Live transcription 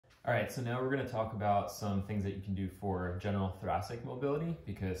All right, so now we're going to talk about some things that you can do for general thoracic mobility,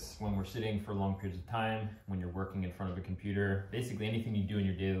 because when we're sitting for long periods of time, when you're working in front of a computer, basically anything you do in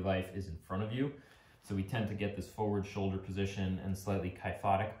your daily life is in front of you. So we tend to get this forward shoulder position and slightly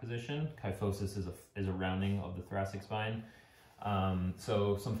kyphotic position. Kyphosis is a rounding of the thoracic spine.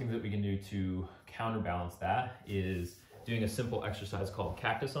 So some things that we can do to counterbalance that is doing a simple exercise called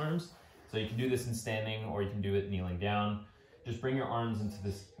cactus arms. So you can do this in standing or you can do it kneeling down. Just bring your arms into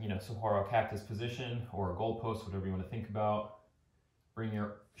this, saguaro cactus position or a goalpost, whatever you want to think about. Bring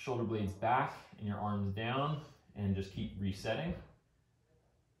your shoulder blades back and your arms down and just keep resetting.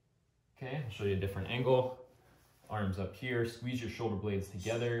 Okay, I'll show you a different angle. Arms up here, squeeze your shoulder blades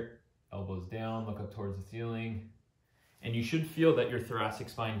together, elbows down, look up towards the ceiling. And you should feel that your thoracic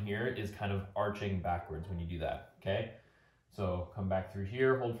spine here is kind of arching backwards when you do that, okay? So come back through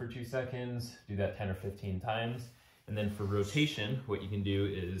here, hold for 2 seconds, do that 10 or 15 times. And then for rotation, what you can do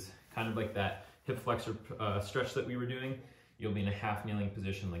is kind of like that hip flexor stretch that we were doing. You'll be in a half kneeling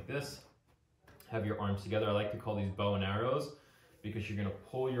position like this. Have your arms together. I like to call these bow and arrows because you're gonna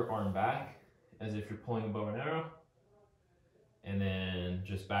pull your arm back as if you're pulling a bow and arrow. And then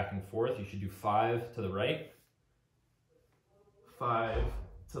just back and forth. You should do 5 to the right, 5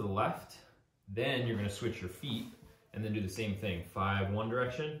 to the left. Then you're gonna switch your feet and then do the same thing. 5 one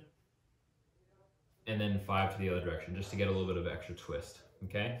direction, and then 5 to the other direction, just to get a little bit of extra twist,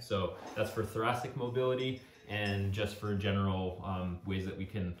 okay? So that's for thoracic mobility and just for general ways that we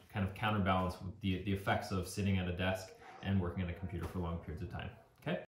can kind of counterbalance the effects of sitting at a desk and working at a computer for long periods of time.